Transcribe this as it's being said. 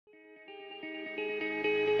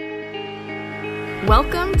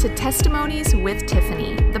Welcome to Testimonies with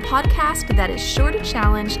Tiffany, the podcast that is sure to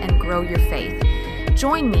challenge and grow your faith.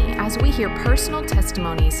 Join me as we hear personal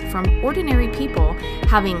testimonies from ordinary people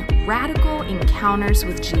having radical encounters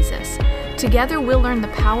with Jesus. Together we'll learn the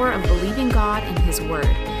power of believing God and His Word.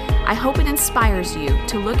 I hope it inspires you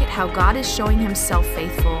to look at how God is showing Himself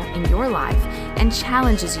faithful in your life and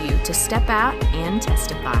challenges you to step out and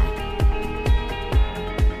testify.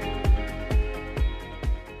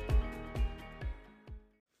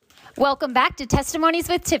 Welcome back to Testimonies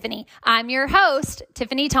with Tiffany. I'm your host,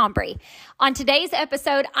 Tiffany Tombre. On today's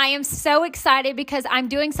episode, I am so excited because I'm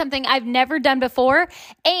doing something I've never done before,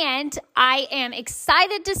 and I am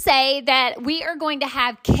excited to say that we are going to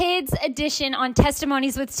have Kids Edition on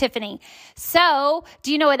Testimonies with Tiffany. So,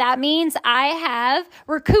 do you know what that means? I have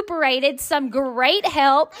recuperated some great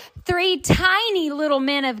help, 3 tiny little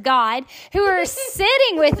men of God who are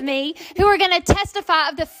sitting with me, who are going to testify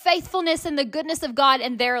of the faithfulness and the goodness of God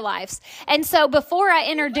in their lives. And so before I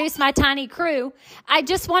introduce my tiny crew, I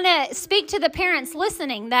just want to speak to the parents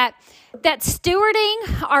listening that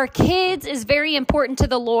stewarding our kids is very important to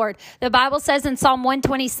the Lord. The Bible says in Psalm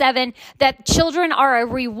 127 that children are a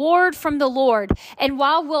reward from the Lord. And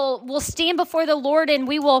while we'll stand before the Lord and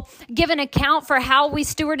we will give an account for how we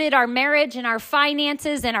stewarded our marriage and our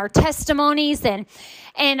finances and our testimonies and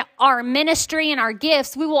our ministry and our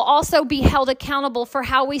gifts, we will also be held accountable for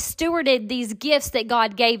how we stewarded these gifts that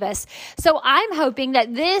God gave us. So I'm hoping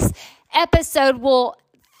that this episode will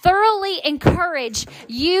thoroughly encourage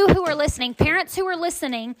you who are listening, parents who are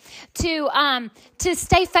listening, to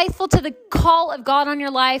stay faithful to the call of God on your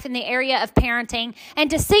life in the area of parenting and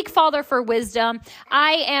to seek Father for wisdom.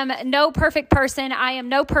 I am no perfect person. I am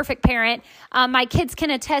no perfect parent. My kids can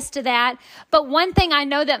attest to that. But one thing I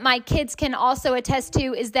know that my kids can also attest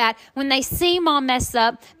to is that when they see mom mess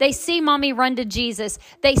up, they see mommy run to Jesus.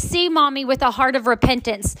 They see mommy with a heart of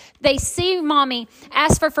repentance. They see mommy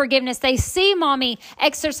ask for forgiveness. They see mommy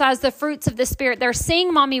exercise the fruits of the Spirit. They're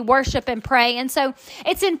seeing mommy worship and pray. And so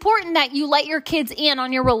it's important that you let your kids in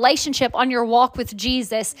on your relationship, on your walk with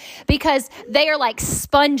Jesus, because they are like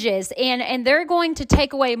sponges and they're going to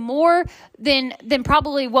take away more than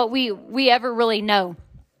probably what we ever really know.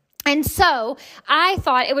 And so I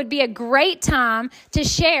thought it would be a great time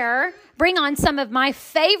to bring on some of my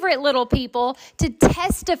favorite little people to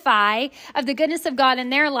testify of the goodness of God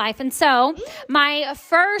in their life. And so my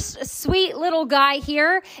first sweet little guy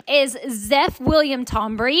here is Zeph William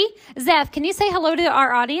Tombre. Zeph, can you say hello to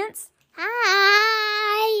our audience?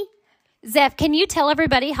 Hi. Zeph, can you tell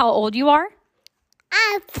everybody how old you are?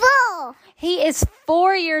 I'm 4. He is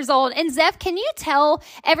 4 years old. And Zeph, can you tell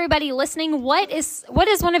everybody listening what is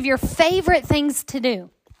one of your favorite things to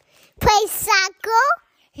do? Play soccer.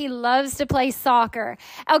 He loves to play soccer.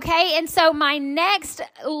 Okay, and so my next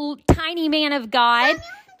tiny man of God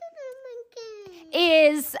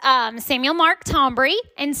is Samuel Mark Tombre.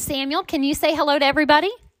 And Samuel, can you say hello to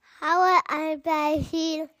everybody? Hello,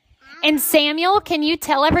 everybody. And Samuel, can you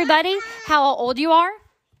tell everybody how old you are?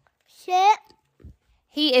 6.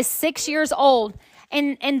 He is 6 years old.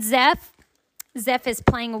 And Zeph is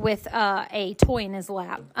playing with a toy in his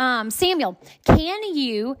lap. Samuel, can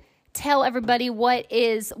you tell everybody what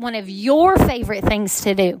is one of your favorite things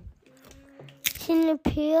to do? In the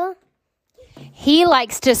pool. He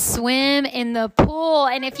likes to swim in the pool.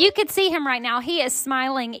 And if you could see him right now, he is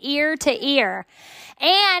smiling ear to ear.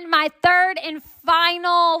 And my third and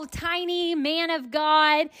final tiny man of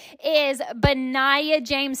God is Benaiah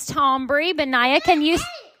James Tombre. Benaiah, can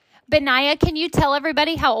you tell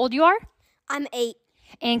everybody how old you are? I'm 8.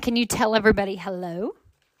 And can you tell everybody hello?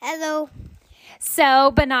 Hello. So,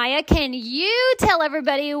 Benaiah, can you tell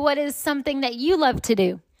everybody what is something that you love to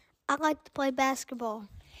do? I like to play basketball.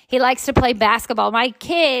 He likes to play basketball. My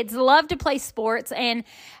kids love to play sports and,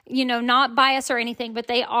 not bias or anything, but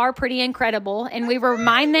they are pretty incredible. And we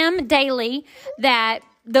remind them daily that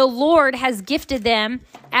the Lord has gifted them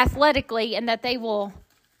athletically and that they will,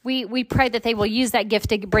 we pray that they will use that gift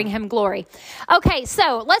to bring Him glory. Okay,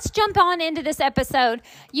 so let's jump on into this episode.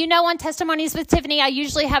 On Testimonies with Tiffany, I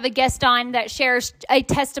usually have a guest on that shares a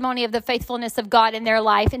testimony of the faithfulness of God in their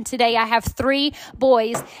life. And today I have 3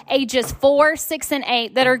 boys, ages 4, 6, and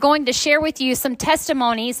 8, that are going to share with you some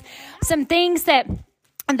testimonies, some things that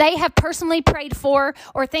they have personally prayed for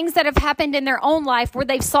or things that have happened in their own life where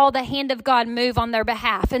they saw the hand of God move on their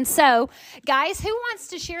behalf. And so, guys, who wants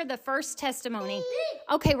to share the first testimony?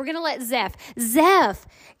 Okay, we're going to let Zeph. Zeph,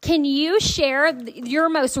 can you share your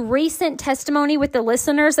most recent testimony with the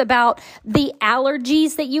listeners about the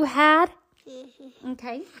allergies that you had?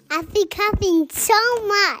 Okay. I've been coughing so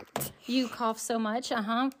much. You cough so much, And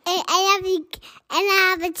I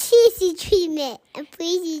have a cheesy treatment.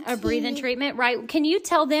 A breathing treatment, right? Can you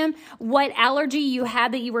tell them what allergy you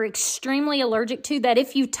had that you were extremely allergic to, that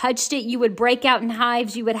if you touched it, you would break out in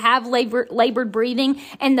hives, you would have labored breathing,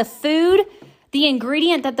 and the food, the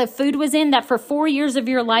ingredient that the food was in, that for 4 years of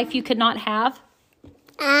your life you could not have?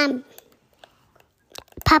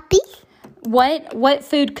 Puppy. What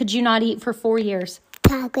food could you not eat for 4 years?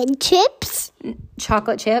 Chocolate chips.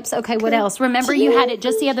 Chocolate chips. Okay, what else? Remember, you had it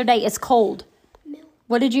just the other day. It's cold.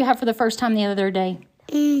 What did you have for the first time the other day?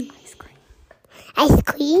 Ice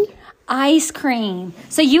cream. Ice cream.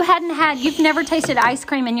 So you've never tasted ice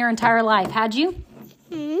cream in your entire life, had you?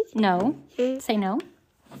 No. Say no.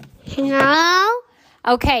 No.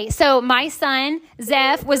 Okay, so my son,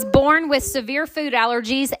 Zeph, was born with severe food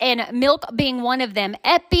allergies, and milk being one of them.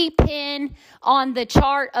 EpiPen on the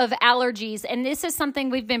chart of allergies. And this is something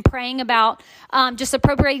we've been praying about, just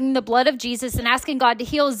appropriating the blood of Jesus and asking God to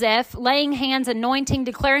heal Zeph, laying hands, anointing,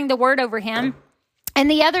 declaring the word over him. And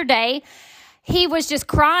the other day, he was just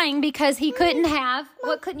crying because he couldn't have.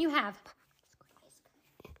 What couldn't you have?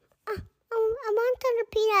 I want to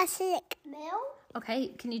repeat that sick. Milk? Okay,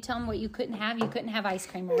 can you tell him what you couldn't have? You couldn't have ice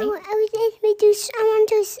cream, right? No, I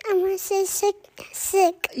want to say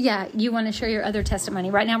sick. Yeah, you want to share your other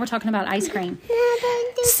testimony. Right now we're talking about ice cream.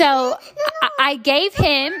 So I gave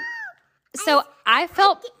him, so I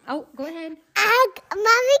felt, oh, go ahead.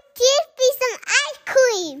 Mommy, give me some ice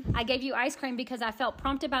cream. I gave you ice cream because I felt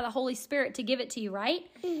prompted by the Holy Spirit to give it to you, right?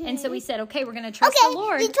 And so we said, okay, we're going to trust the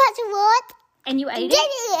Lord. You trust the Lord? And you ate it?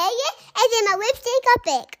 And then my lips didn't get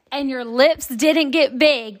big. And your lips didn't get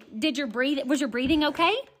big. Was your breathing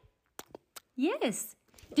okay? Yes.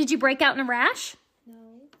 Did you break out in a rash?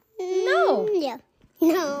 No. Yeah.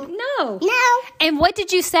 No. No. No. And what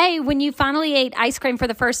did you say when you finally ate ice cream for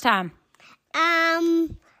the first time? Thank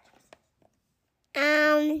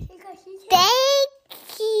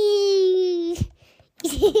you.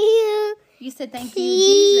 You said thank you,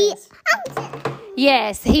 Jesus.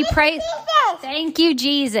 Yes, he prayed. Thank you,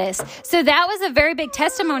 Jesus. So that was a very big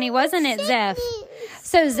testimony, wasn't it, Zeph?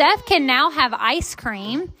 So Zeph can now have ice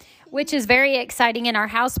cream, which is very exciting in our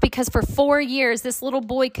house because for 4 years, this little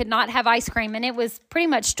boy could not have ice cream. And it was pretty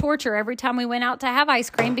much torture every time we went out to have ice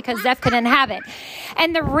cream because Zeph couldn't have it.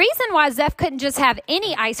 And the reason why Zeph couldn't just have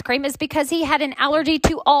any ice cream is because he had an allergy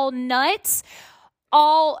to all nuts,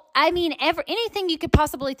 anything you could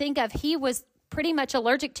possibly think of, he was pretty much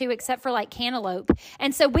allergic to except for like cantaloupe.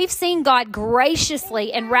 And so we've seen God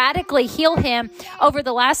graciously and radically heal him over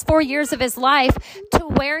the last 4 years of his life to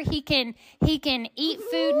where he can eat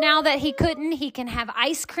food now that he couldn't. He can have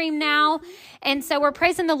ice cream now. And so we're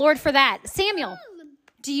praising the Lord for that. Samuel,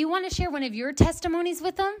 do you want to share one of your testimonies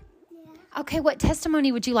with them? Yeah. Okay, what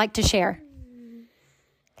testimony would you like to share?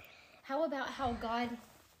 How about how God...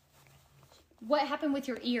 What happened with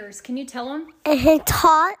your ears? Can you tell them?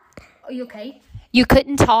 Talk. Are you okay? You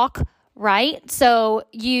couldn't talk, right? So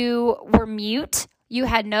you were mute. You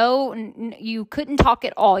you couldn't talk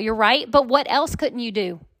at all. You're right. But what else couldn't you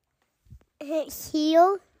do?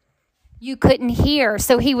 Hear. You couldn't hear.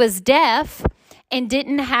 So he was deaf and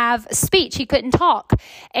didn't have speech. He couldn't talk.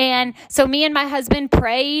 And so me and my husband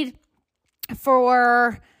prayed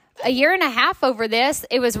for a year and a half over this.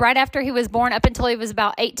 It was right after he was born up until he was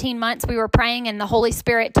about 18 months. We were praying and the Holy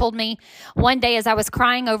Spirit told me one day as I was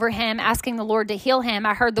crying over him, asking the Lord to heal him,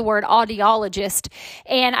 I heard the word audiologist.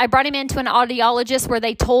 And I brought him into an audiologist where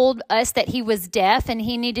they told us that he was deaf and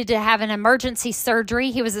he needed to have an emergency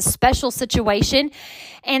surgery. He was a special situation.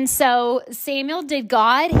 And so, Samuel, did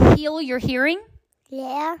God heal your hearing?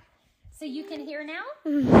 Yeah. So you can hear now?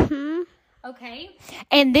 Mm-hmm. Okay.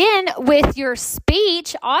 And then with your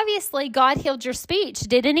speech, obviously God healed your speech,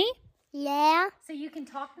 didn't he? Yeah. So you can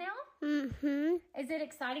talk now? Mm-hmm. Is it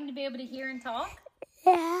exciting to be able to hear and talk?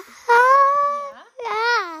 Yeah.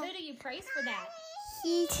 Yeah. Who do you praise for that?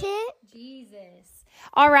 Jesus.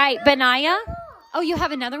 All right, Benaiah. Oh, you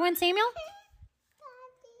have another one, Samuel?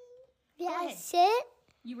 Yeah, sick.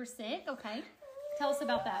 You were sick? Okay. Tell us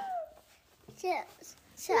about that.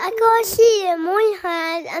 So I go see him one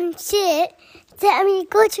time. I'm sick. Then we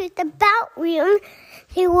go to the bathroom.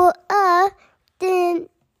 He will then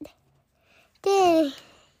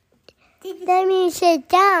we sit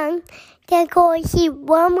down. Then go see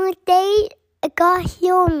one more day. God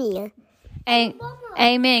heal me.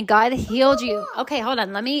 Amen. God healed you. Okay, hold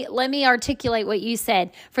on. Let me articulate what you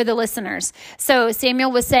said for the listeners. So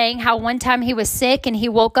Samuel was saying how one time he was sick and he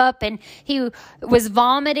woke up and he was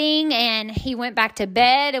vomiting and he went back to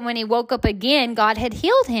bed. And when he woke up again, God had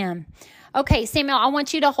healed him. Okay, Samuel, I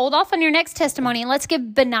want you to hold off on your next testimony and let's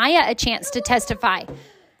give Benaiah a chance to testify.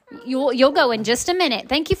 You'll go in just a minute.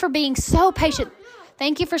 Thank you for being so patient.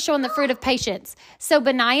 Thank you for showing the fruit of patience. So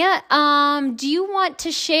Benaiah, do you want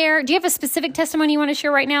to share? Do you have a specific testimony you want to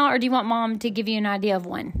share right now, or do you want Mom to give you an idea of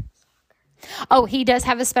one? Oh, he does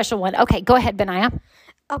have a special one. Okay, go ahead, Benaiah.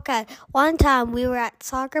 Okay, one time we were at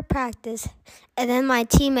soccer practice, and then my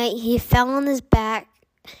teammate, he fell on his back,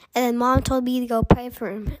 and then Mom told me to go pray for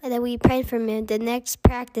him, and then we prayed for him. The next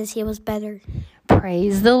practice, he was better.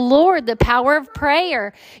 Praise the Lord, the power of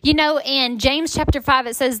prayer. You know, in James chapter 5,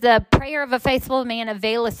 it says, the prayer of a faithful man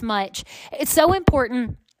availeth much. It's so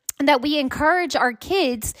important that we encourage our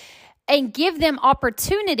kids and give them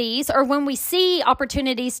opportunities, or when we see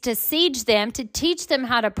opportunities to siege them, to teach them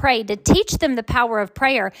how to pray, to teach them the power of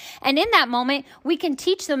prayer. And in that moment, we can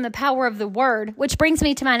teach them the power of the word, which brings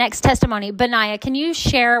me to my next testimony. Benaiah, can you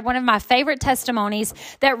share one of my favorite testimonies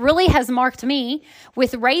that really has marked me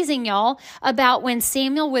with raising y'all about when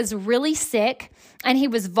Samuel was really sick and he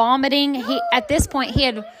was vomiting? At this point, he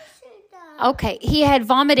had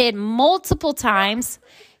vomited multiple times.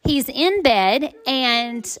 He's in bed,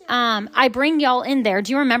 and I bring y'all in there.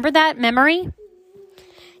 Do you remember that memory?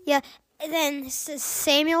 Yeah, and then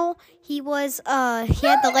Samuel, he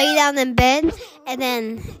had to lay down in bed, and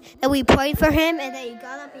then we prayed for him, and then he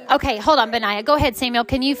got up. Okay, hold on, Benaiah. Go ahead, Samuel.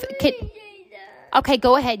 Okay,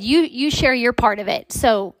 go ahead. You share your part of it.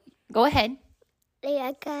 So, go ahead.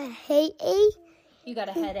 I got a headache. You got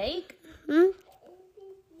a headache? Mm-hmm.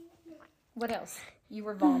 What else? You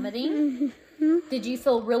were vomiting? Mm-hmm. Did you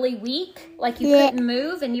feel really weak? Like you couldn't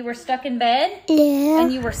move and you were stuck in bed? Yeah.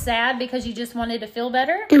 And you were sad because you just wanted to feel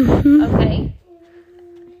better? Mm-hmm.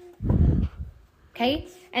 Okay.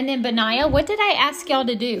 And then Benaiah, what did I ask y'all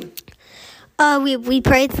to do? We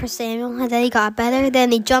prayed for Samuel, and then he got better.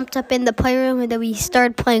 Then he jumped up in the playroom, and then we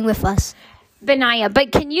started playing with us. Benaiah,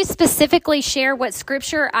 but can you specifically share what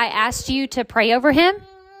scripture I asked you to pray over him?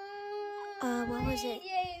 What was it?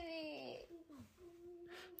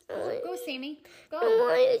 Go, Sammy. Go. I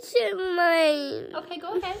want to say mine. Okay,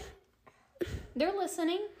 go ahead. They're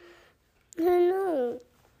listening. I know.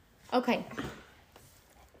 Okay.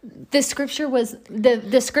 The scripture was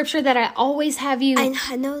the scripture that I always have you.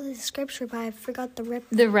 I know the scripture, but I forgot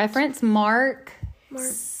the reference. Mark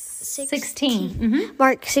 16. Mm-hmm.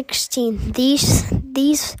 Mark 16.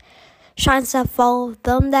 These signs that follow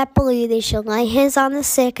them that believe. They shall lay hands on the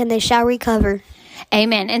sick, and they shall recover.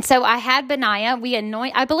 Amen. And so I had Benaiah.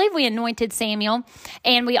 I believe we anointed Samuel,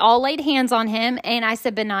 and we all laid hands on him. And I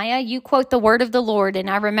said, Benaiah, you quote the word of the Lord. And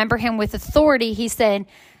I remember him with authority.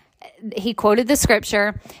 He quoted the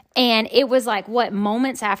scripture, and it was like,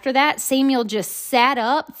 moments after that, Samuel just sat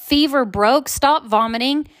up, fever broke, stopped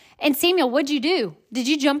vomiting. And Samuel, what'd you do? Did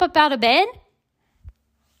you jump up out of bed?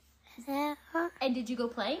 Yeah. And did you go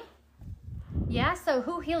play? Yeah. So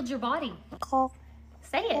who healed your body? Call.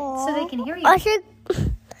 Say it so they can hear you. I should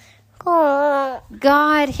call.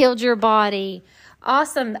 God healed your body.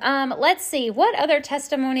 Awesome. Let's see. What other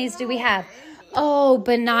testimonies do we have? Oh,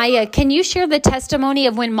 Benaiah, can you share the testimony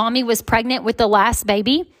of when Mommy was pregnant with the last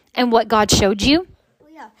baby and what God showed you?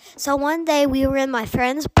 Yeah. So one day we were in my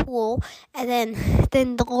friend's pool, and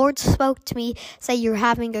then the Lord spoke to me, said, "You're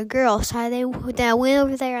having a girl." So then I went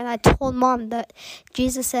over there and I told Mom that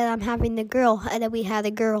Jesus said I'm having the girl, and then we had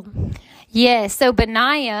a girl. Yes, so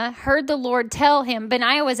Benaiah heard the Lord tell him.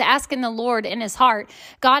 Benaiah was asking the Lord in his heart,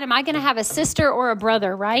 God, am I going to have a sister or a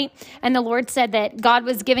brother, right? And the Lord said that God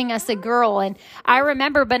was giving us a girl. And I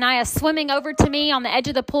remember Benaiah swimming over to me on the edge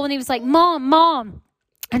of the pool, and he was like, Mom,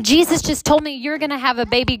 Jesus just told me you're going to have a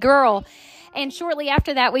baby girl. And shortly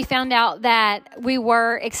after that, we found out that we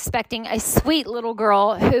were expecting a sweet little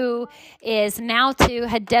girl who is now to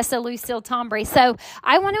Hadessa Lucille Tombre. So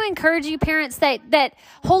I want to encourage you parents that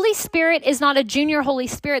Holy Spirit is not a junior Holy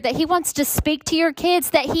Spirit, that he wants to speak to your kids,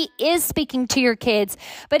 that he is speaking to your kids.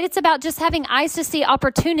 But it's about just having eyes to see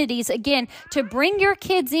opportunities, again, to bring your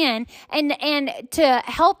kids in and to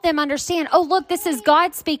help them understand, oh, look, this is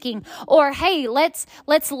God speaking. Or, hey, let's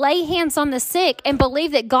lay hands on the sick and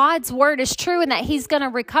believe that God's word is true and that he's going to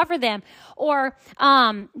recover them. Or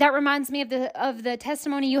that reminds me of the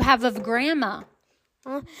testimony you have of Grandma.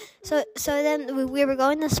 So then we were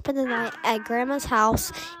going to spend the night at Grandma's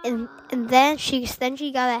house, and then she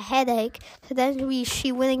got a headache. So then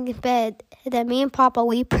she went in bed, and then me and Papa,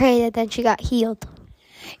 we prayed, and then she got healed.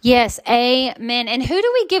 Yes, amen. And who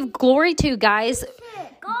do we give glory to, guys?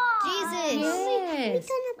 God. Jesus. Yes.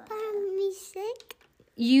 You're gonna buy me sick?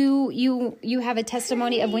 You have a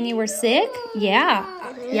testimony of when you were sick? Yeah.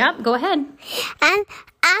 Yep, go ahead. And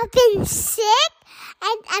I've been sick,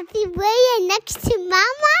 and I've been laying next to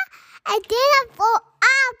Mama, and then I fall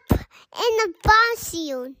up in the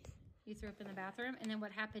bathroom. You threw up in the bathroom, and then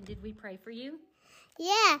what happened? Did we pray for you?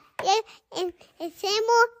 Yeah, and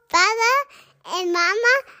Samuel, Father, and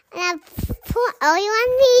Mama, and I put oil on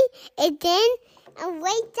me, and then I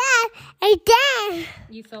wake up, and then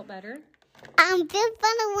You felt better? I'm good for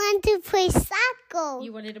the one to play soccer.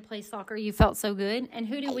 You wanted to play soccer. You felt so good. And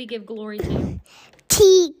who do we give glory to?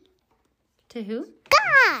 To who?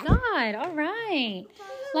 God. God. All right.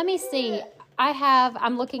 Let me see.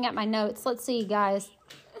 I'm looking at my notes. Let's see, guys.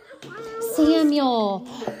 Samuel,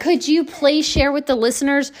 could you please share with the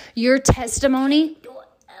listeners your testimony?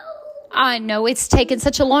 I know it's taken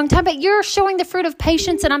such a long time, but you're showing the fruit of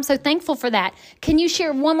patience, and I'm so thankful for that. Can you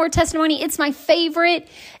share one more testimony? It's my favorite.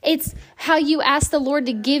 It's how you asked the Lord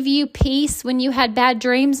to give you peace when you had bad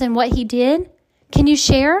dreams and what he did. Can you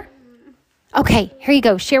share? Okay, here you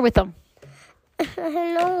go. Share with them.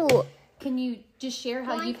 Hello. Can you just share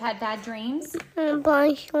how you've had bad dreams?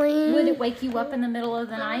 Bye. Would it wake you up in the middle of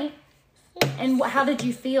the night? And how did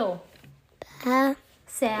you feel?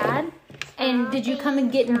 Sad? And did you come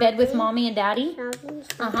and get in bed with Mommy and Daddy?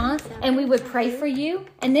 And we would pray for you?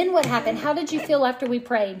 And then what happened? How did you feel after we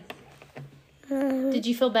prayed? Did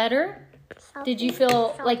you feel better? Did you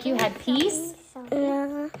feel like you had peace?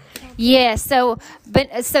 Yeah, so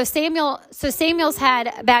Samuel's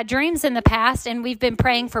had bad dreams in the past, and we've been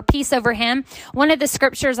praying for peace over him. One of the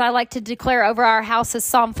scriptures I like to declare over our house is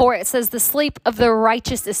Psalm 4. It says, "The sleep of the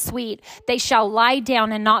righteous is sweet. They shall lie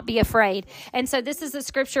down and not be afraid." And so this is a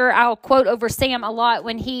scripture I'll quote over Sam a lot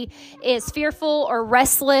when he is fearful or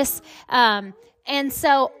restless. And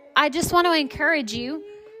so I just want to encourage you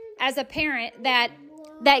as a parent that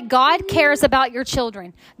God cares about your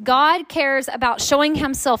children. God cares about showing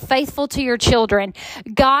himself faithful to your children.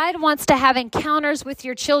 God wants to have encounters with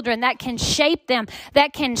your children that can shape them,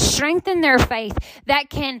 that can strengthen their faith,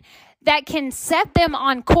 that can set them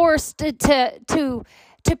on course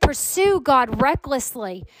to pursue God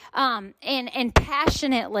recklessly and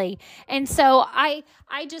passionately. And so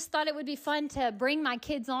I just thought it would be fun to bring my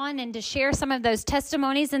kids on and to share some of those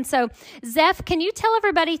testimonies. And so, Zeph, can you tell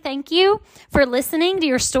everybody thank you for listening to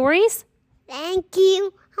your stories? Thank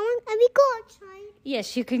you. Let me go outside.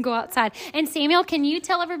 Yes, you can go outside. And Samuel, can you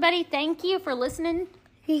tell everybody thank you for listening?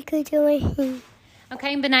 You could do it.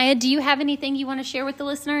 Okay, and Benaiah, do you have anything you want to share with the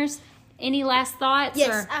listeners? Any last thoughts?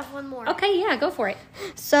 Yes, I have one more. Okay, yeah, go for it.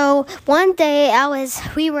 So one day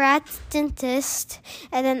we were at the dentist,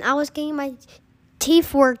 and then I was getting my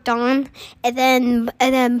teeth worked on, and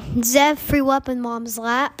then Zeph threw up in Mom's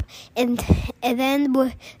lap, and then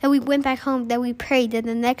we went back home. Then we prayed, and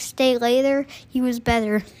the next day later he was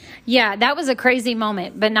better. Yeah, that was a crazy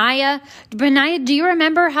moment. Benaiah, do you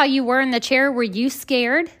remember how you were in the chair? Were you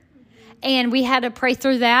scared? And we had to pray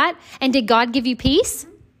through that. And did God give you peace?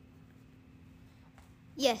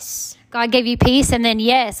 Yes. God gave you peace. And then,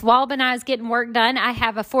 yes, while Benaiah's getting work done, I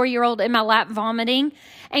have a 4-year-old in my lap vomiting.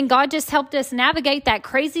 And God just helped us navigate that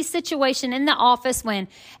crazy situation in the office when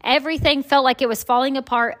everything felt like it was falling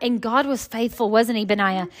apart. And God was faithful, wasn't he,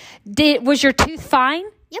 Benaiah? Was your tooth fine?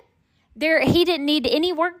 Yep. He didn't need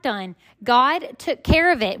any work done. God took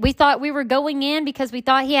care of it. We thought we were going in because we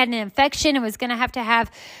thought he had an infection and was going to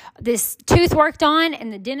have this tooth worked on.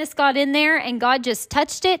 And the dentist got in there and God just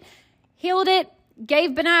touched it, healed it,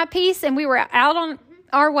 gave Benaiah peace, and we were out on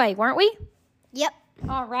our way, weren't we? Yep.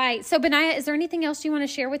 All right. So, Benaiah, is there anything else you want to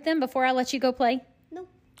share with them before I let you go play? No.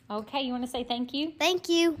 Okay. You want to say thank you? Thank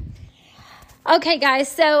you. Okay, guys.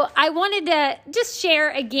 So, I wanted to just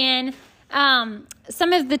share again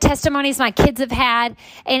some of the testimonies my kids have had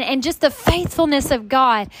and just the faithfulness of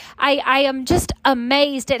God. I am just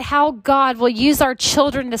amazed at how God will use our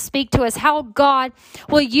children to speak to us, how God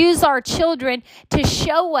will use our children to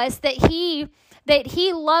show us that He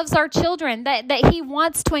loves our children, that he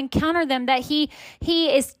wants to encounter them, that he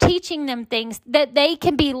is teaching them things, that they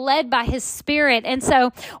can be led by his Spirit. And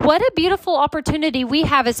so what a beautiful opportunity we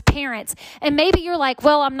have as parents. And maybe you're like,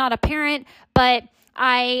 well, I'm not a parent, but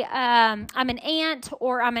I'm an aunt,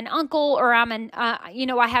 or I'm an uncle, or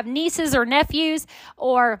I have nieces or nephews,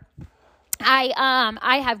 or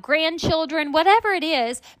I have grandchildren, whatever it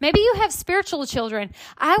is. Maybe you have spiritual children.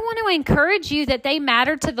 I want to encourage you that they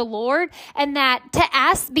matter to the Lord, and that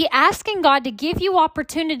be asking God to give you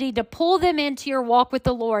opportunity to pull them into your walk with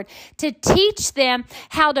the Lord, to teach them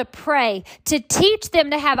how to pray, to teach them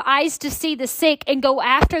to have eyes to see the sick and go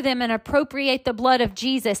after them and appropriate the blood of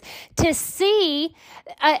Jesus, to see,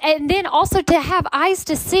 and then also to have eyes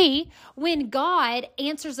to see when God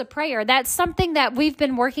answers a prayer. That's something that we've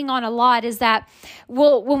been working on a lot, is that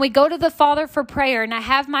when we go to the Father for prayer and I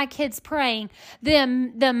have my kids praying,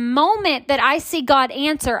 the moment that I see God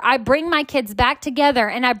answer, I bring my kids back together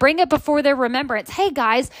and I bring it before their remembrance. Hey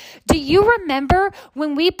guys, do you remember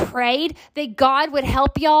when we prayed that God would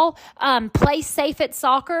help y'all play safe at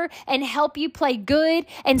soccer and help you play good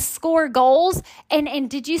and score goals? And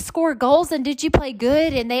did you score goals and did you play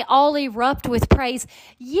good? And they all erupt with praise.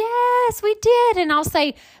 Yes, we did. And I'll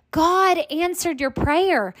say, God answered your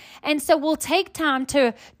prayer. And so we'll take time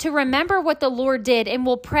to remember what the Lord did, and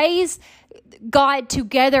we'll praise God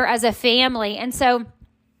together as a family. And so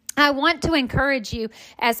I want to encourage you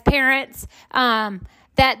as parents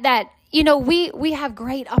that we have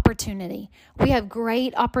great opportunity. We have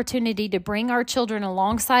great opportunity to bring our children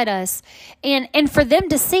alongside us and for them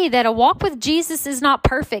to see that a walk with Jesus is not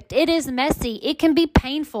perfect. It is messy. It can be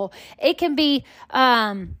painful. It can be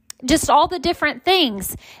just all the different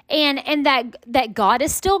things. And that God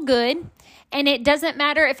is still good. And it doesn't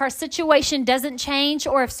matter if our situation doesn't change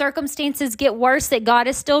or if circumstances get worse, that God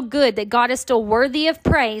is still good, that God is still worthy of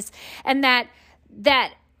praise, and that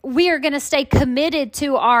we are going to stay committed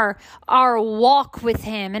to our walk with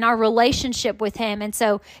Him and our relationship with Him. And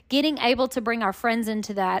so getting able to bring our friends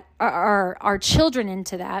into that, our children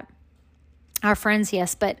into that, our friends,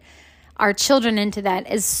 yes, but our children into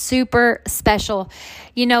that is super special.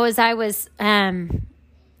 As I was,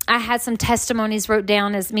 I had some testimonies wrote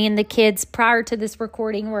down as me and the kids prior to this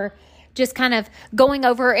recording were just kind of going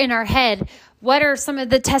over in our head. What are some of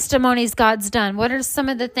the testimonies God's done? What are some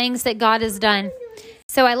of the things that God has done?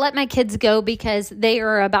 So I let my kids go because they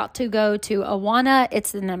are about to go to Awana.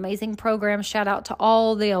 It's an amazing program. Shout out to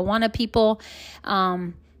all the Awana people.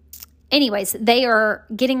 Anyways, they are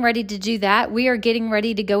getting ready to do that. We are getting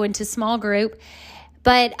ready to go into small group.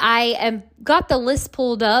 But I got the list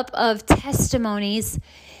pulled up of testimonies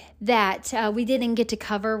that we didn't get to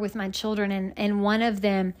cover with my children. And one of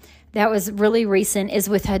them that was really recent is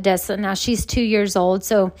with Hadessa. Now, she's 2 years old.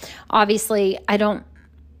 So obviously,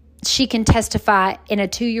 she can testify in a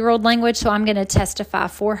 2-year-old language, so I'm going to testify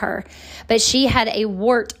for her. But she had a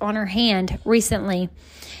wart on her hand recently.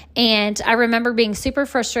 And I remember being super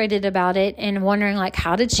frustrated about it and wondering,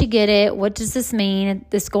 how did she get it? What does this mean?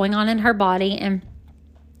 This going on in her body? And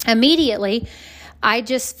immediately, I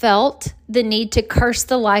just felt the need to curse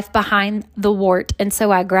the life behind the wart. And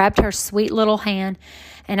so I grabbed her sweet little hand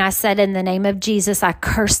and I said, in the name of Jesus, I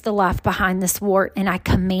curse the life behind this wart and I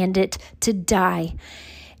command it to die.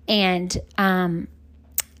 And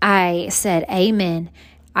I said, amen.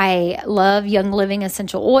 I love Young Living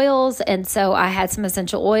essential oils. And so I had some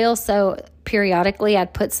essential oils. So periodically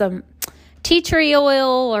I'd put some tea tree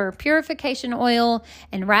oil or purification oil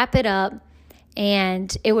and wrap it up.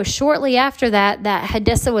 And it was shortly after that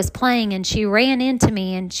Hadessa was playing and she ran into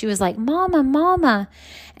me and she was like, Mama, Mama.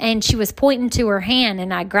 And she was pointing to her hand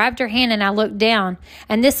and I grabbed her hand and I looked down.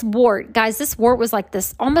 And this wart was like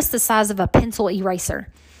this, almost the size of a pencil eraser,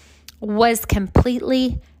 was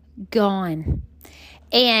completely gone.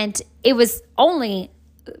 And it was only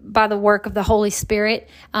by the work of the Holy Spirit.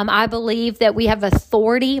 I believe that we have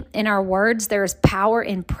authority in our words. There is power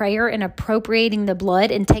in prayer and appropriating the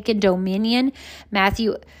blood and taking dominion.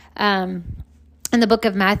 Matthew, in the book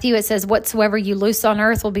of Matthew, it says, whatsoever you loose on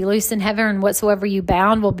earth will be loose in heaven, and whatsoever you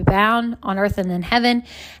bound will be bound on earth and in heaven.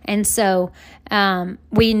 And so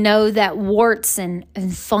we know that warts and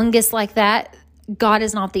fungus like that, God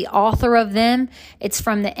is not the author of them. It's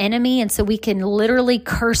from the enemy. And so we can literally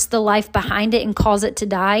curse the life behind it and cause it to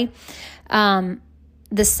die.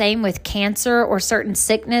 The same with cancer or certain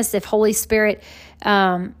sickness. If Holy Spirit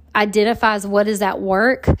identifies what is at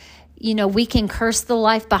work, we can curse the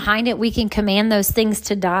life behind it. We can command those things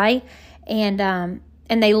to die.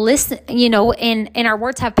 And they listen, and our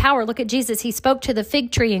words have power. Look at Jesus. He spoke to the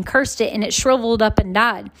fig tree and cursed it, and it shriveled up and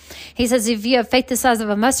died. He says, if you have faith the size of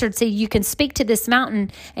a mustard seed, you can speak to this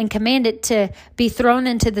mountain and command it to be thrown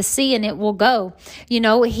into the sea, and it will go.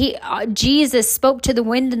 Jesus spoke to the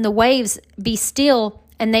wind and the waves, be still,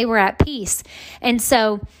 and they were at peace. And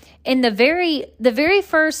so in the very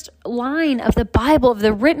first line of the Bible, of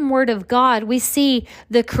the written word of God, we see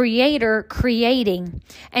the Creator creating.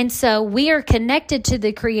 And so we are connected to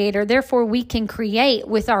the Creator. Therefore, we can create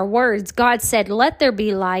with our words. God said, let there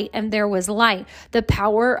be light, and there was light. The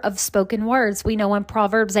power of spoken words. We know in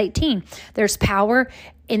Proverbs 18, there's power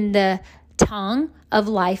in the tongue of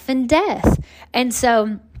life and death. And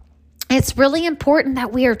so it's really important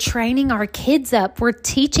that we are training our kids up. We're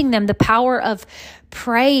teaching them the power of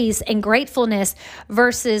praise and gratefulness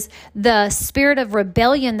versus the spirit of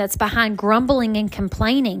rebellion that's behind grumbling and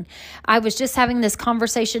complaining. I was just having this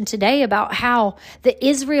conversation today about how the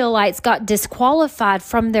Israelites got disqualified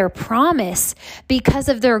from their promise because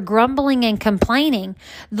of their grumbling and complaining.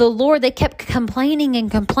 The Lord, they kept complaining and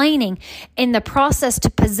complaining in the process to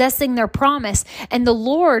possessing their promise. And the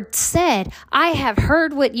Lord said, I have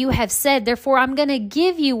heard what you have said, therefore I'm going to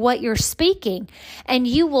give you what you're speaking, and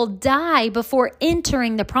you will die before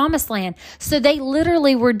entering the promised land. So they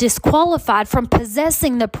literally were disqualified from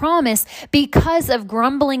possessing the promise because of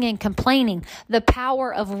grumbling and complaining, the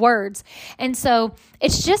power of words. And so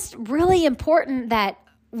it's just really important that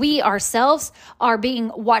we ourselves are being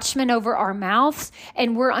watchmen over our mouths,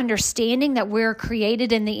 and we're understanding that we're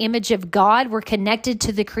created in the image of God. We're connected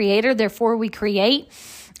to the Creator, therefore we create.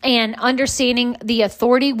 And understanding the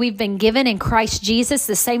authority we've been given in Christ Jesus,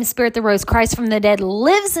 the same Spirit that rose Christ from the dead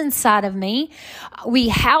lives inside of me. We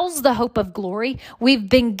house the hope of glory. We've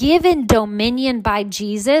been given dominion by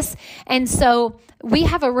Jesus. And so we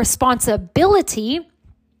have a responsibility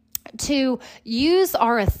to use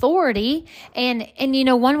our authority. And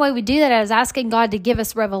one way we do that is asking God to give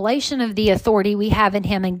us revelation of the authority we have in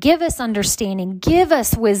Him and give us understanding, give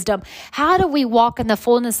us wisdom. How do we walk in the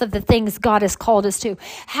fullness of the things God has called us to?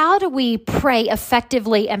 How do we pray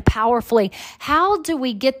effectively and powerfully? How do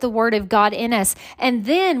we get the Word of God in us? And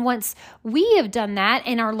then once we have done that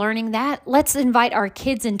and are learning that, let's invite our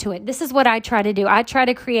kids into it. This is what I try to do. I try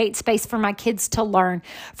to create space for my kids to learn.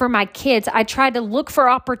 For my kids, I try to look for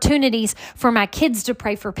opportunities for my kids to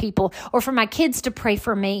pray for people, or for my kids to pray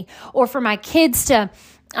for me, or for my kids to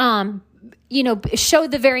show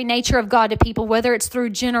the very nature of God to people, whether it's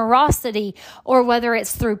through generosity or whether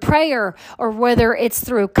it's through prayer or whether it's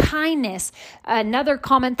through kindness. Another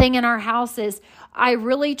common thing in our house is I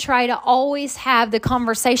really try to always have the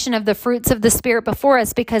conversation of the fruits of the Spirit before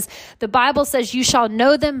us, because the Bible says you shall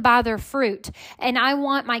know them by their fruit. And I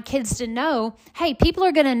want my kids to know, hey, people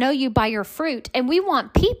are going to know you by your fruit. And we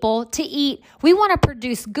want people to eat. We want to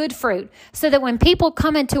produce good fruit so that when people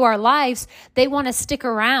come into our lives, they want to stick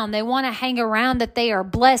around. They want to hang around, that they are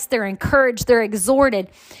blessed, they're encouraged, they're exhorted.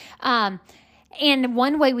 And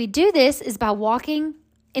one way we do this is by walking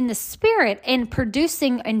in the Spirit and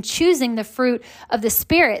producing and choosing the fruit of the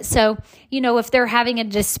Spirit. So, if they're having a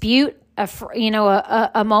dispute,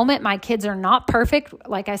 a moment, my kids are not perfect.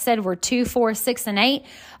 Like I said, we're 2, 4, 6, and 8.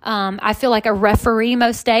 I feel like a referee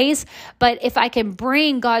most days, but if I can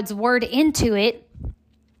bring God's word into it,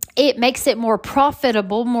 it makes it more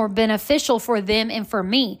profitable, more beneficial for them and for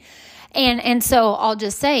me. And so I'll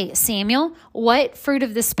just say, Samuel, what fruit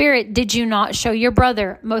of the Spirit did you not show your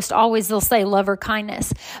brother? Most always they'll say love or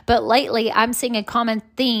kindness. But lately I'm seeing a common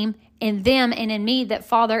theme in them and in me that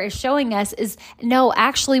Father is showing us is, no,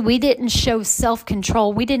 actually we didn't show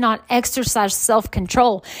self-control. We did not exercise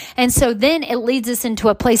self-control. And so then it leads us into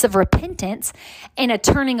a place of repentance and a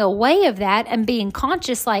turning away of that and being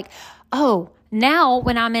conscious like, oh, now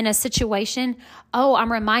when I'm in a situation, I'm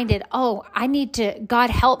reminded, I need to, God,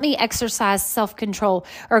 help me exercise self-control.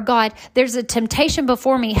 Or God, there's a temptation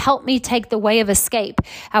before me. Help me take the way of escape.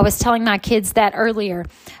 I was telling my kids that earlier.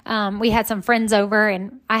 We had some friends over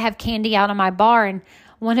and I have candy out on my bar, and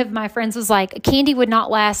one of my friends was like, candy would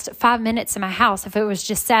not last 5 minutes in my house if it was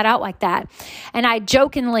just sat out like that. And I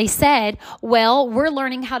jokingly said, well, we're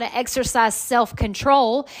learning how to exercise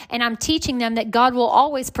self-control, and I'm teaching them that God will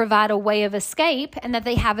always provide a way of escape and that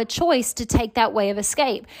they have a choice to take that way of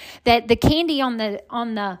escape. That the candy on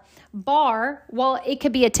the bar, while it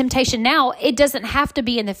could be a temptation now, it doesn't have to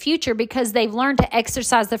be in the future, because they've learned to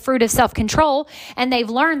exercise the fruit of self-control, and they've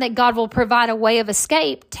learned that God will provide a way of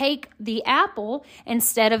escape. Take the apple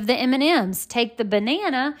instead of the M&Ms. Take the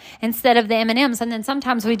banana instead of the M&Ms. And then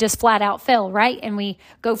sometimes we just flat out fail, right? And we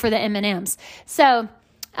go for the M&Ms. So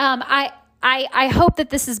I hope that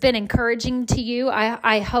this has been encouraging to you.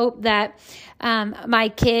 I hope that my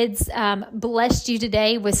kids blessed you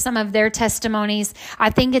today with some of their testimonies. I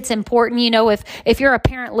think it's important, if you're a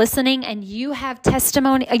parent listening and you have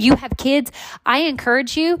testimony, you have kids, I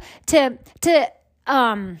encourage you to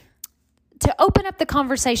open up the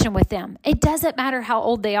conversation with them. It doesn't matter how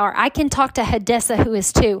old they are. I can talk to Hadessa, who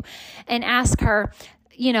is 2, and ask her,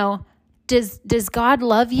 does God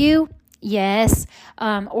love you? Yes.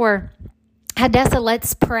 Or Hadessa,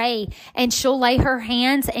 let's pray. And she'll lay her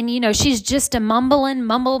hands and, she's just a mumble, and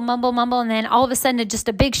then all of a sudden just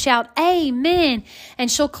a big shout, amen.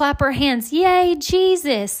 And she'll clap her hands, yay,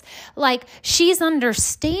 Jesus. Like she's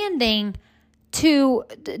understanding to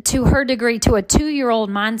her degree, to a 2-year-old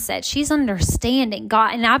mindset. She's understanding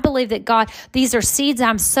God. And I believe that God, these are seeds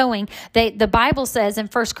I'm sowing. The Bible says in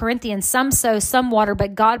 1 Corinthians, some sow, some water,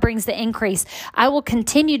 but God brings the increase. I will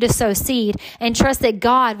continue to sow seed and trust that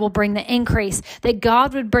God will bring the increase, that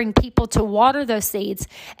God would bring people to water those seeds,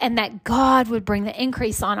 and that God would bring the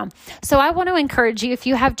increase on them. So I want to encourage you, if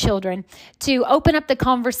you have children, to open up the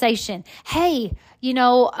conversation. Hey,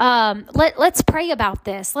 let's pray about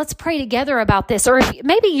this. Let's pray together about this. Or if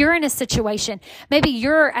maybe you're in a situation, maybe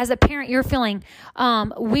as a parent, you're feeling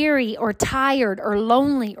weary or tired or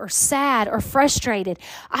lonely or sad or frustrated.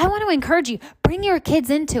 I want to encourage you, bring your kids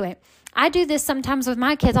into it. I do this sometimes with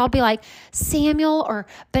my kids. I'll be like, Samuel or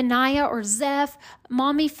Benaiah or Zeph,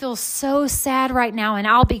 Mommy feels so sad right now, and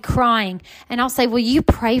I'll be crying. And I'll say, will you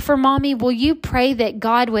pray for Mommy? Will you pray that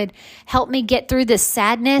God would help me get through this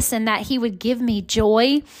sadness and that He would give me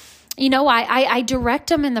joy? I direct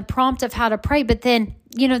them in the prompt of how to pray, but then,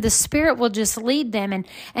 the Spirit will just lead them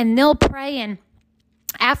and they'll pray. And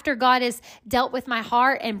after God has dealt with my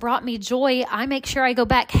heart and brought me joy, I make sure I go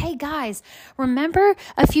back. Hey guys, remember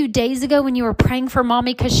a few days ago when you were praying for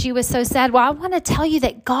Mommy because she was so sad? Well, I want to tell you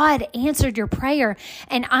that God answered your prayer.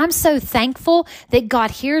 And I'm so thankful that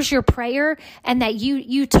God hears your prayer and that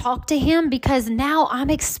you talk to Him, because now I'm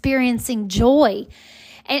experiencing joy.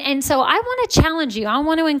 And so I want to challenge you. I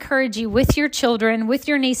want to encourage you with your children, with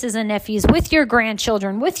your nieces and nephews, with your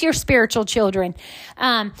grandchildren, with your spiritual children,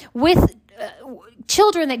 with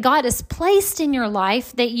children that God has placed in your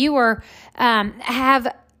life that you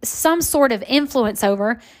have some sort of influence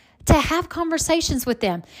over, to have conversations with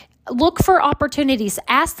them. Look for opportunities.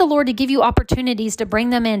 Ask the Lord to give you opportunities to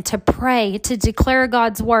bring them in, to pray, to declare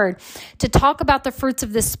God's word, to talk about the fruits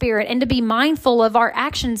of the Spirit, and to be mindful of our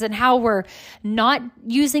actions and how we're not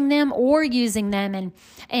using them or using them,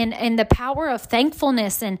 and the power of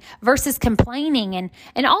thankfulness and versus complaining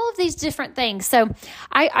and all of these different things. So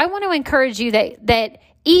I want to encourage you that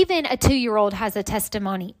even a 2-year-old has a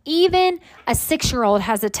testimony. Even a 6-year-old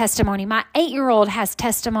has a testimony. My 8-year-old has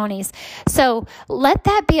testimonies. So let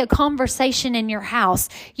that be a conversation in your house.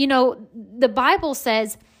 The Bible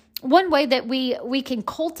says one way that we can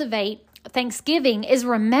cultivate Thanksgiving is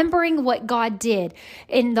remembering what God did.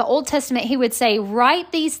 In the Old Testament, He would say,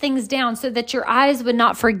 write these things down so that your eyes would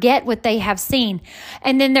not forget what they have seen.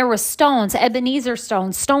 And then there were stones, Ebenezer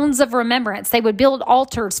stones of remembrance. They would build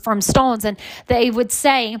altars from stones, and they would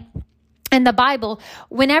say in the Bible,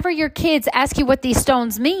 whenever your kids ask you what these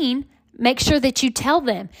stones mean, make sure that you tell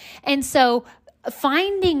them. And so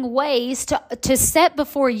finding ways to set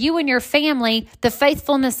before you and your family the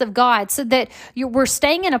faithfulness of God, so that we're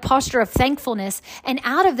staying in a posture of thankfulness, and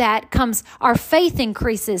out of that comes our faith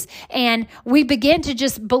increases, and we begin to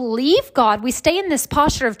just believe God. We stay in this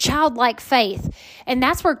posture of childlike faith, and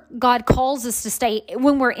that's where God calls us to stay.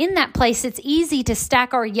 When we're in that place, it's easy to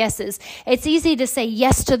stack our yeses. It's easy to say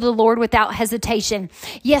yes to the Lord without hesitation.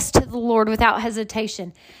 Yes to the Lord without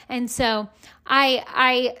hesitation. And so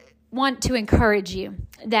I want to encourage you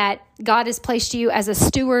that God has placed you as a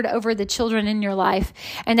steward over the children in your life,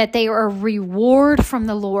 and that they are a reward from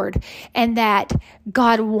the Lord, and that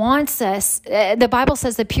God wants us. The Bible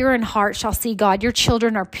says the pure in heart shall see God. Your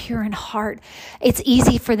children are pure in heart. It's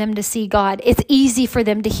easy for them to see God. It's easy for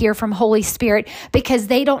them to hear from Holy Spirit, because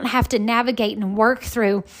they don't have to navigate and work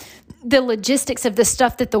through the logistics of the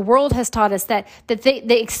stuff that the world has taught us, that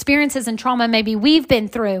the experiences and trauma maybe we've been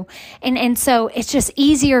through. And so it's just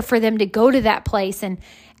easier for them to go to that place and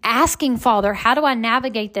asking, Father, how do I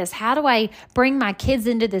navigate this? How do I bring my kids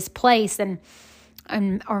into this place?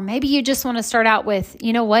 Or maybe you just want to start out with,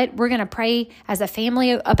 you know what, we're going to pray as a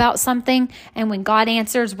family about something, and when God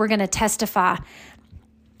answers, we're going to testify.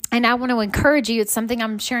 And I want to encourage you, it's something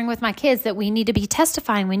I'm sharing with my kids, that we need to be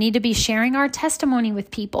testifying. We need to be sharing our testimony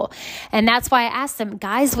with people. And that's why I asked them,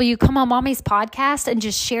 guys, will you come on Mommy's podcast and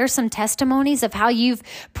just share some testimonies of how you've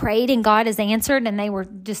prayed and God has answered? And they were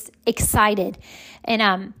just excited.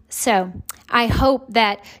 And so I hope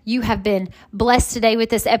that you have been blessed today with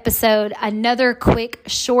this episode. Another quick,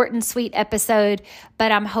 short and sweet episode,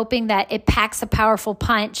 but I'm hoping that it packs a powerful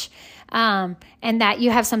punch. And that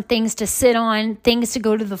you have some things to sit on, things to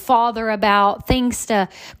go to the Father about,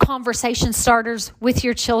 conversation starters with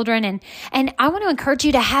your children. And I want to encourage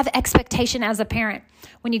you to have expectation as a parent.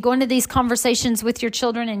 When you go into these conversations with your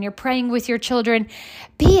children and you're praying with your children,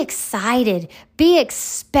 be excited, be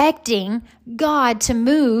expecting God to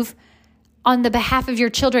move on the behalf of your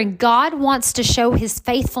children. God wants to show His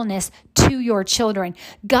faithfulness to your children.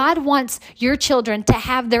 God wants your children to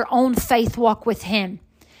have their own faith walk with Him.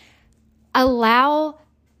 Allow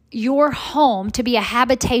your home to be a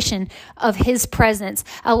habitation of His presence.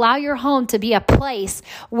 Allow your home to be a place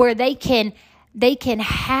where they can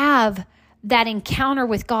have that encounter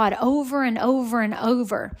with God over and over and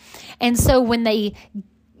over. And so when they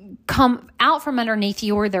come out from underneath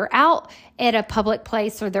you, or they're out at a public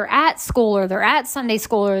place, or they're at school, or they're at Sunday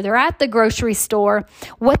school, or they're at the grocery store,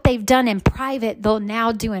 what they've done in private, they'll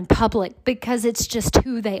now do in public, because it's just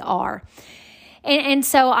who they are. And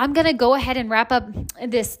so I'm going to go ahead and wrap up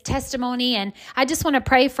this testimony. And I just want to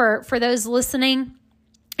pray for those listening.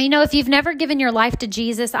 You know, if you've never given your life to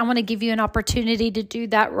Jesus, I want to give you an opportunity to do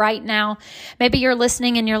that right now. Maybe you're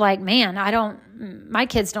listening and you're like, man, my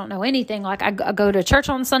kids don't know anything. Like, I go to church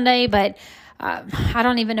on Sunday, but I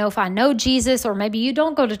don't even know if I know Jesus. Or maybe you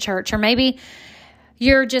don't go to church, or maybe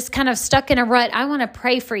you're just kind of stuck in a rut. I want to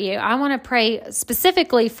pray for you. I want to pray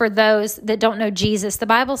specifically for those that don't know Jesus. The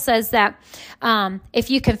Bible says that if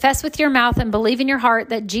you confess with your mouth and believe in your heart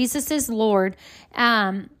that Jesus is Lord,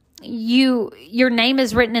 your name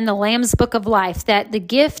is written in the Lamb's Book of Life, that the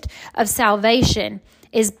gift of salvation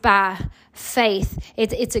is by faith.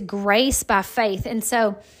 It's a grace by faith. And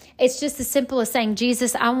so it's just as simple as saying,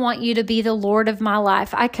 Jesus, I want you to be the Lord of my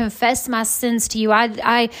life. I confess my sins to you.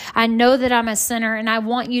 I know that I'm a sinner, and I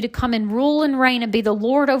want you to come and rule and reign and be the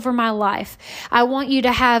Lord over my life. I want you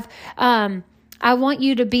to have I want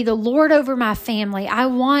you to be the Lord over my family. I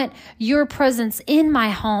want your presence in my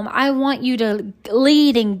home. I want you to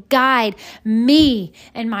lead and guide me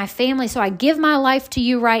and my family. So I give my life to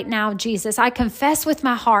you right now, Jesus. I confess with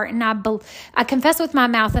my heart, and I confess with my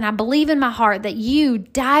mouth, and I believe in my heart that you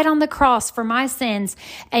died on the cross for my sins,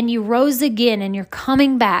 and you rose again, and you're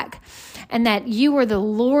coming back, and that you are the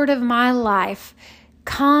Lord of my life.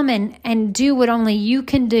 Come and do what only you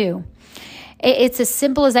can do. It's as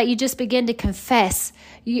simple as that. You just begin to confess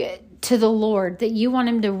to the Lord that you want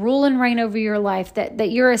Him to rule and reign over your life,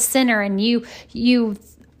 that you're a sinner, and you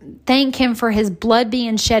thank Him for His blood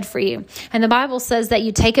being shed for you. And the Bible says that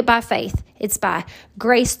you take it by faith. It's by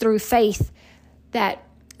grace through faith that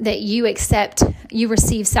you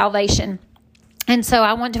receive salvation. And so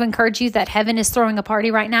I want to encourage you that heaven is throwing a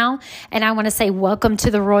party right now. And I want to say, welcome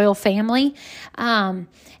to the royal family.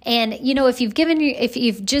 And you know, if you've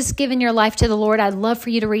just given your life to the Lord, I'd love for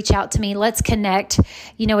you to reach out to me. Let's connect.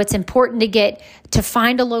 You know, it's important to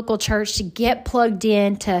find a local church, to get plugged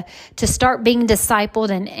in, to start being discipled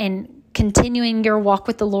and continuing your walk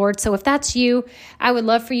with the Lord. So if that's you, I would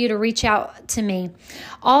love for you to reach out to me.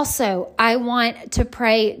 Also, I want to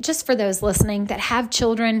pray just for those listening that have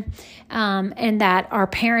children and that are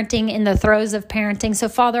parenting, in the throes of parenting. So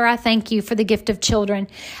Father, I thank you for the gift of children.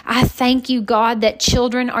 I thank you, God, that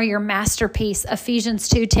children are your masterpiece, Ephesians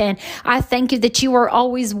 2:10. I thank you that you are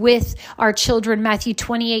always with our children, Matthew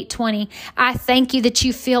 28:20. I thank you that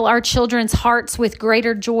you fill our children's hearts with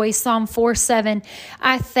greater joy, Psalm 4:7.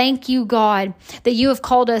 I thank you, God, that you have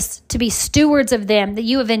called us to be stewards of them, that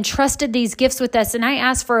you have entrusted these gifts with us. And I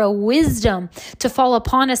ask for a wisdom to fall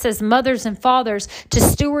upon us as mothers and fathers to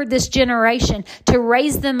steward this generation, to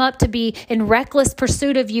raise them up to be in reckless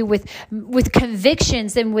pursuit of you with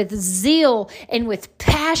convictions and with zeal and with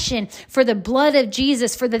passion for the blood of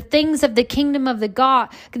Jesus, for the things of the kingdom of God.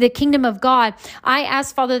 I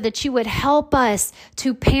ask, Father, that you would help us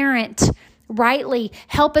to parent rightly.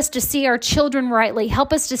 Help us to see our children rightly.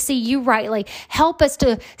 Help us to see you rightly. Help us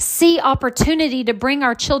to see opportunity to bring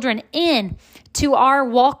our children in to our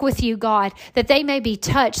walk with you, God, that they may be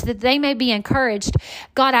touched, that they may be encouraged.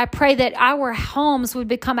 God, I pray that our homes would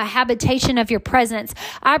become a habitation of your presence.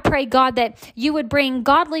 I pray, God, that you would bring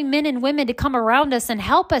godly men and women to come around us and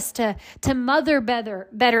help us to mother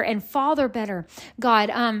better and father better. God,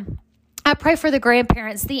 I pray for the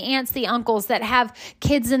grandparents, the aunts, the uncles that have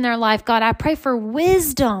kids in their life. God, I pray for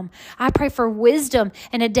wisdom. I pray for wisdom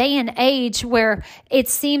in a day and age where it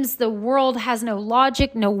seems the world has no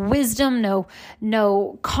logic, no wisdom,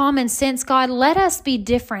 no common sense. God, let us be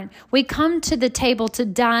different. We come to the table to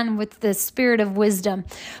dine with the spirit of wisdom.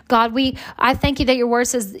 God, I thank you that your word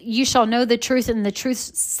says you shall know the truth, and the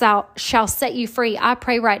truth shall set you free. I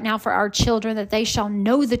pray right now for our children that they shall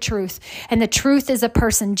know the truth, and the truth is a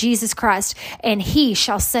person, Jesus Christ, and he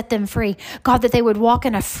shall set them free. God, that they would walk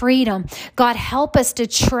in a freedom. God, help us to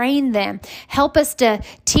train them. Help us to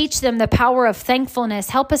teach them the power of thankfulness.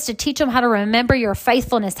 Help us to teach them how to remember your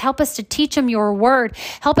faithfulness. Help us to teach them your word.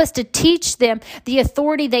 Help us to teach them the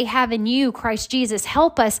authority they have in you, Christ Jesus.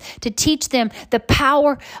 Help us to teach them the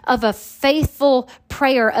power of a faithful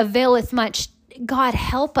prayer availeth much. God,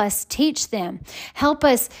 help us teach them. Help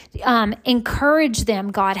us encourage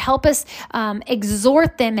them, God. Help us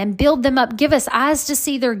exhort them and build them up. Give us eyes to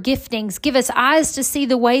see their giftings. Give us eyes to see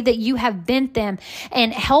the way that you have bent them,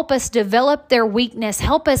 and help us develop their weakness.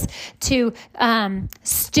 Help us to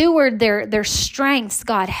steward their strengths,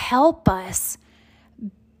 God. Help us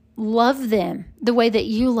love them the way that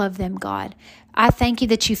you love them, God. I thank you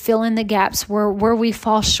that you fill in the gaps where we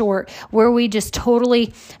fall short, where we just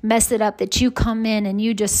totally mess it up, that you come in and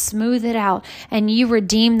you just smooth it out and you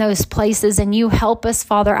redeem those places and you help us,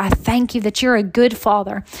 Father. I thank you that you're a good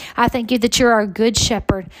Father. I thank you that you're our good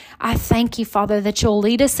shepherd. I thank you, Father, that you'll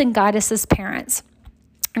lead us and guide us as parents.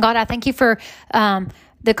 God, I thank you for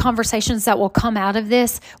the conversations that will come out of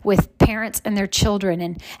this with parents and their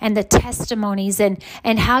children, and the testimonies, and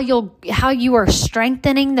how you are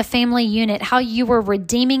strengthening the family unit, how you are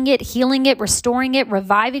redeeming it, healing it, restoring it,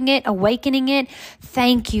 reviving it, awakening it.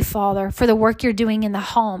 Thank you, Father, for the work you're doing in the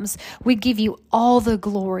homes. We give you all the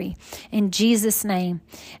glory in Jesus' name.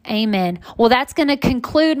 Amen. Well, that's going to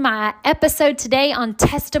conclude my episode today on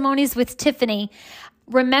Testimonies with Tiffany.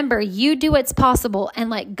 Remember, you do what's possible and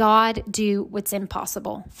let God do what's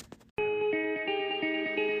impossible.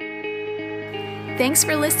 Thanks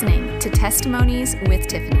for listening to Testimonies with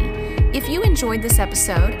Tiffany. If you enjoyed this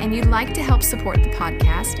episode and you'd like to help support the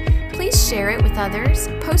podcast, please share it with others,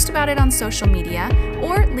 post about it on social media,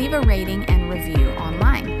 or leave a rating and review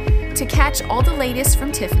online. To catch all the latest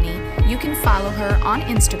from Tiffany, you can follow her on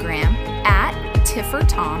Instagram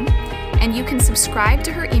 @TifferTom. And you can subscribe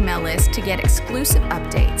to her email list to get exclusive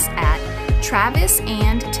updates at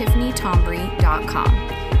travisandtiffanytombre.com.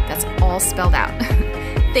 That's all spelled out.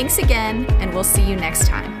 Thanks again, and we'll see you next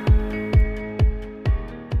time.